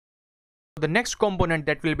The next component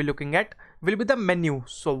that we'll be looking at will be the menu.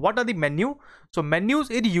 So what are the menu? So menus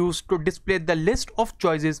is used to display the list of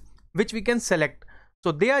choices which we can select.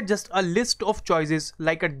 So they are just a list of choices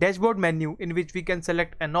like a dashboard menu in which we can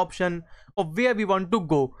select an option of where we want to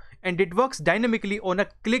go, and it works dynamically on a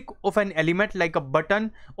click of an element like a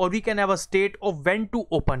button, or we can have a state of when to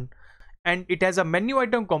open. And it has a menu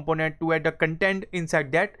item component to add the content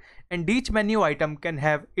inside that, and each menu item can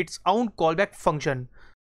have its own callback function.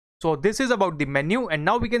 So this is about the menu, and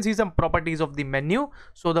now we can see some properties of the menu.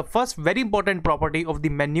 So the first very important property of the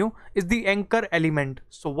menu is the anchor element.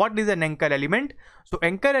 So what is an anchor element? So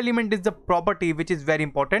anchor element is the property which is very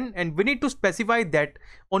important, and we need to specify that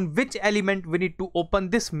on which element we need to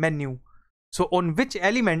open this menu. So on which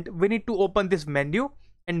element we need to open this menu,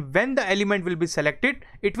 and when the element will be selected,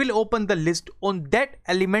 it will open the list on that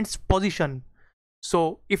element's position.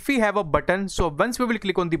 So if we have a button, so once we will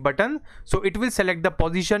click on the button, so it will select the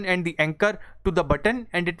position and the anchor to the button,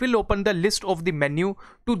 and it will open the list of the menu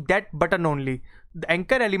to that button only. The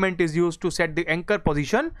anchor element is used to set the anchor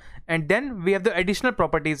position, and then we have the additional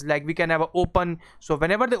properties like we can have a open. So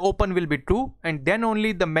whenever the open will be true, and then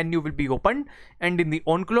only the menu will be opened. And in the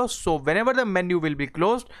on close, so whenever the menu will be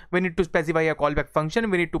closed, we need to specify a callback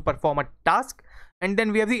function, we need to perform a task. And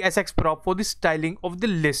then we have the SX prop for the styling of the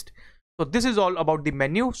list. So this is all about the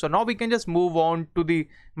menu. So now we can just move on to the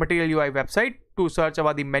materialui website to search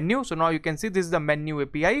about the menu. So now you can see this is the menu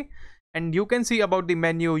API, and you can see about the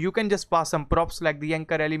menu. You can just pass some props like the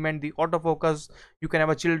anchor element, the autofocus, you can have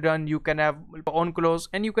a children, you can have on close,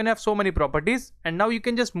 and you can have so many properties. And now you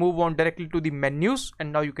can just move on directly to the menus,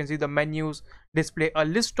 and now you can see the menus display a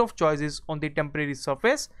list of choices on the temporary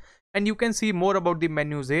surface. And you can see more about the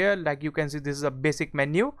menus here, like you can see this is a basic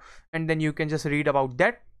menu, and then you can just read about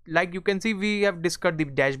that. Like you can see we have discussed the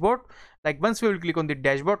dashboard. Like once we will click on the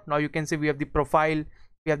dashboard, now you can see we have the profile,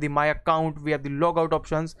 we have the my account, we have the logout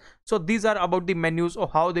options. So these are about the menus or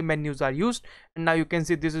how the menus are used. And now you can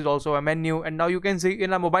see this is also a menu, and now you can see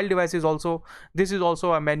in our mobile devices also this is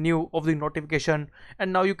also a menu of the notification.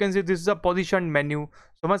 And now you can see this is a position menu.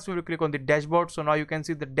 So once we will click on the dashboard, so now you can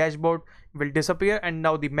see the dashboard will disappear, and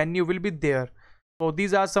now the menu will be there. So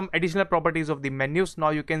these are some additional properties of the menus.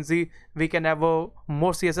 Now you can see we can have a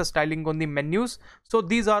more CSS styling on the menus. So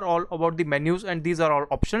these are all about the menus, and these are all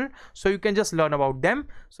optional, so you can just learn about them.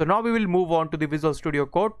 So now we will move on to the Visual Studio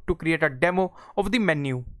Code to create a demo of the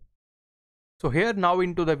menu. So here now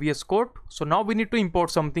into the VS Code. So now we need to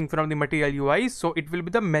import something from the material UI. So it will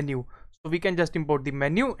be the menu. So we can just import the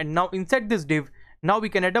menu, and now inside this div, now we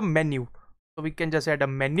can add a menu. So we can just add a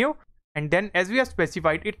menu. And then as we have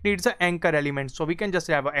specified, it needs an anchor element. So we can just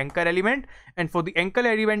have an anchor element, and for the anchor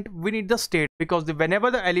element we need the state, because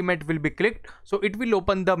whenever the element will be clicked, so it will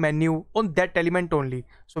open the menu on that element only.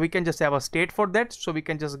 So we can just have a state for that. So we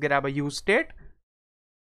can just grab a use state.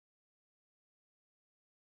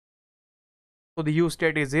 So the use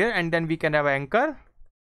state is here, and then we can have an anchor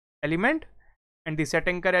element and the set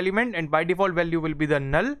anchor element, and by default value will be the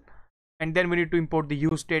null. And then we need to import the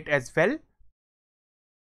use state as well.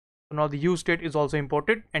 So now the use state is also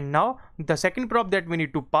imported, and now the second prop that we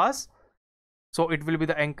need to pass, so it will be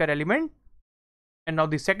the anchor element. And now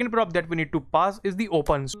the second prop that we need to pass is the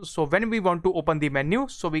open. So when we want to open the menu,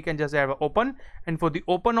 so we can just have open, and for the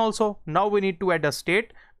open also now we need to add a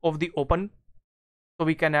state of the open. So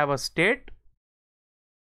we can have a state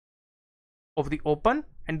of the open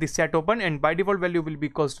and the set open, and by default value will be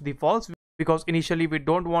equals to the false, because initially we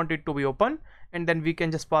don't want it to be open. And then we can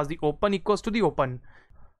just pass the open equals to the open.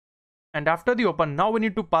 And after the open, now we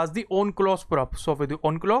need to pass the on close prop. So for the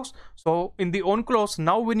on close, so in the on close,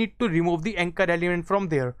 now we need to remove the anchor element from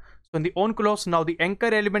there. So in the on close, now the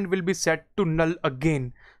anchor element will be set to null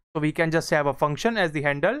again. So we can just have a function as the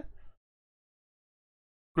handle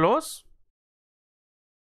close.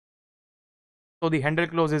 So the handle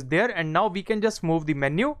close is there, and now we can just move the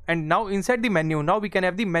menu. And now inside the menu, now we can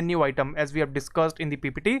have the menu item as we have discussed in the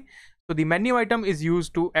PPT. So the menu item is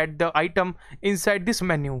used to add the item inside this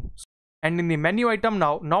menu. And in the menu item,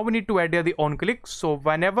 now we need to add here the on click. So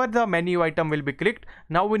whenever the menu item will be clicked,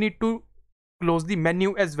 now we need to close the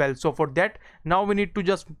menu as well. So for that, now we need to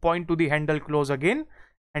just point to the handle close again,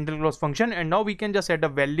 handle close function. And now we can just add a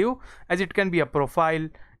value, as it can be a profile,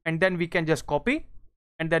 and then we can just copy,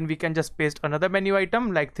 and then we can just paste another menu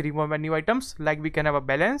item, like 3 more menu items. Like we can have a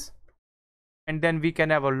balance, and then we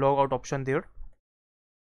can have a logout option there.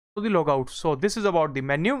 So the logout. So this is about the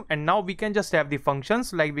menu, and now we can just have the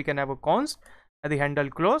functions, like we can have a const and the handle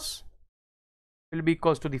close will be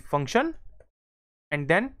equals to the function, and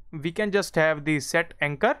then we can just have the set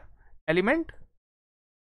anchor element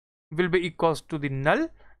will be equals to the null,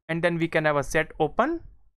 and then we can have a set open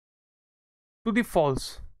to the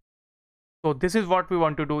false. So this is what we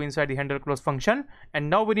want to do inside the handle close function. And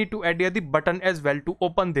now we need to add here the button as well to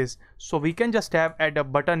open this. So we can just add a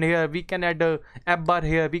button here, we can add a app bar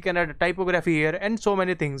here, we can add a typography here, and so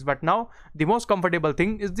many things. But now the most comfortable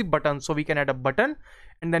thing is the button. So we can add a button,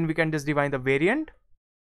 and then we can just define the variant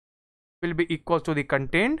will be equals to the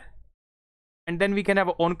contained, and then we can have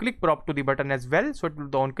a on click prop to the button as well. So it will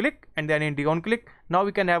be the on click, and then in the on click now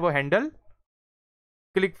we can have a handle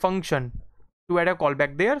click function to add a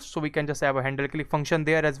callback there. So we can just have a handle click function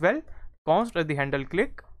there as well. Const the handle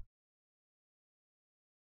click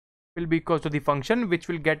will be equal to the function which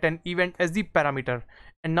will get an event as the parameter.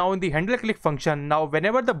 And now in the handle click function, now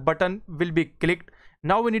whenever the button will be clicked,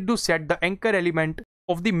 now we need to set the anchor element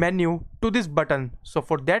of the menu to this button. So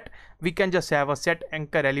for that we can just have a set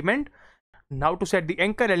anchor element. Now to set the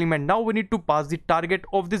anchor element, now we need to pass the target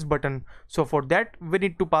of this button. So for that we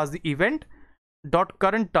need to pass the event dot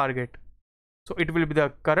current target. So it will be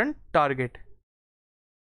the current target.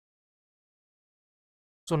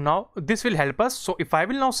 So now this will help us. So if I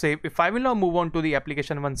will now save, if I will now move on to the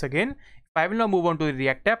application once again, if I will now move on to the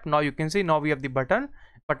React app, now you can see now we have the button,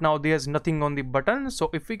 but now there's nothing on the button. So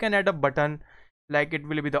if we can add a button, like it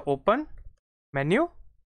will be the open menu.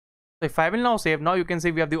 So if I will now save, now you can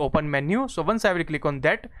see we have the open menu. So once I will click on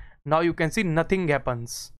that, now you can see nothing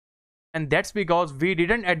happens. And that's because we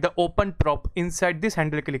didn't add the open prop inside this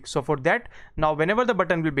handle click. So for that, now whenever the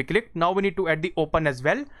button will be clicked, now we need to add the open as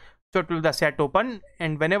well. So it will be the set open,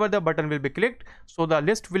 and whenever the button will be clicked, so the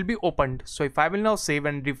list will be opened. So if I will now save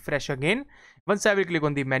and refresh again, once I will click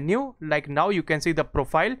on the menu, like now you can see the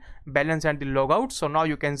profile, balance, and the logout. So now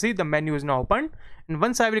you can see the menu is now open. And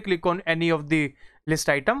once I will click on any of the list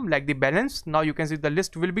item like the balance, now you can see the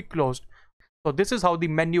list will be closed. So this is how the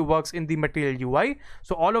menu works in the Material UI.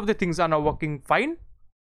 So all of the things are now working fine.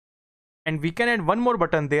 And we can add one more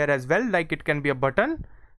button there as well, like it can be a button.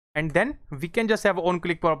 And then we can just have on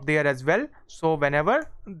click prop there as well. So whenever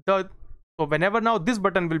now this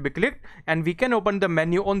button will be clicked, and we can open the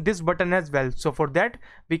menu on this button as well. So for that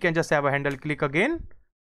we can just have a handle click again,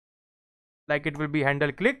 like it will be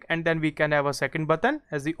handle click, and then we can have a second button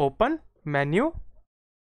as the open menu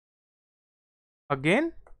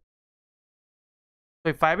again. So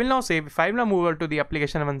if I will now save, if I will now move over to the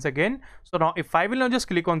application once again, so now if I will now just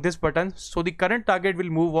click on this button, so the current target will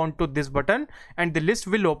move on to this button, and the list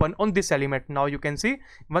will open on this element. Now you can see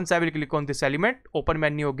once I will click on this element, open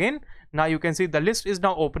menu again, now you can see the list is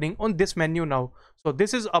now opening on this menu now. So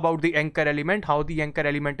this is about the anchor element, how the anchor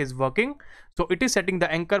element is working. So it is setting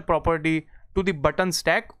the anchor property to the button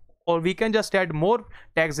stack, or we can just add more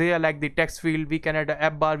tags here like the text field, we can add an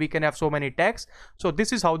app bar, we can have so many tags. So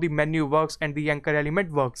this is how the menu works and the anchor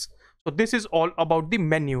element works. So this is all about the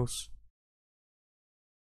menus.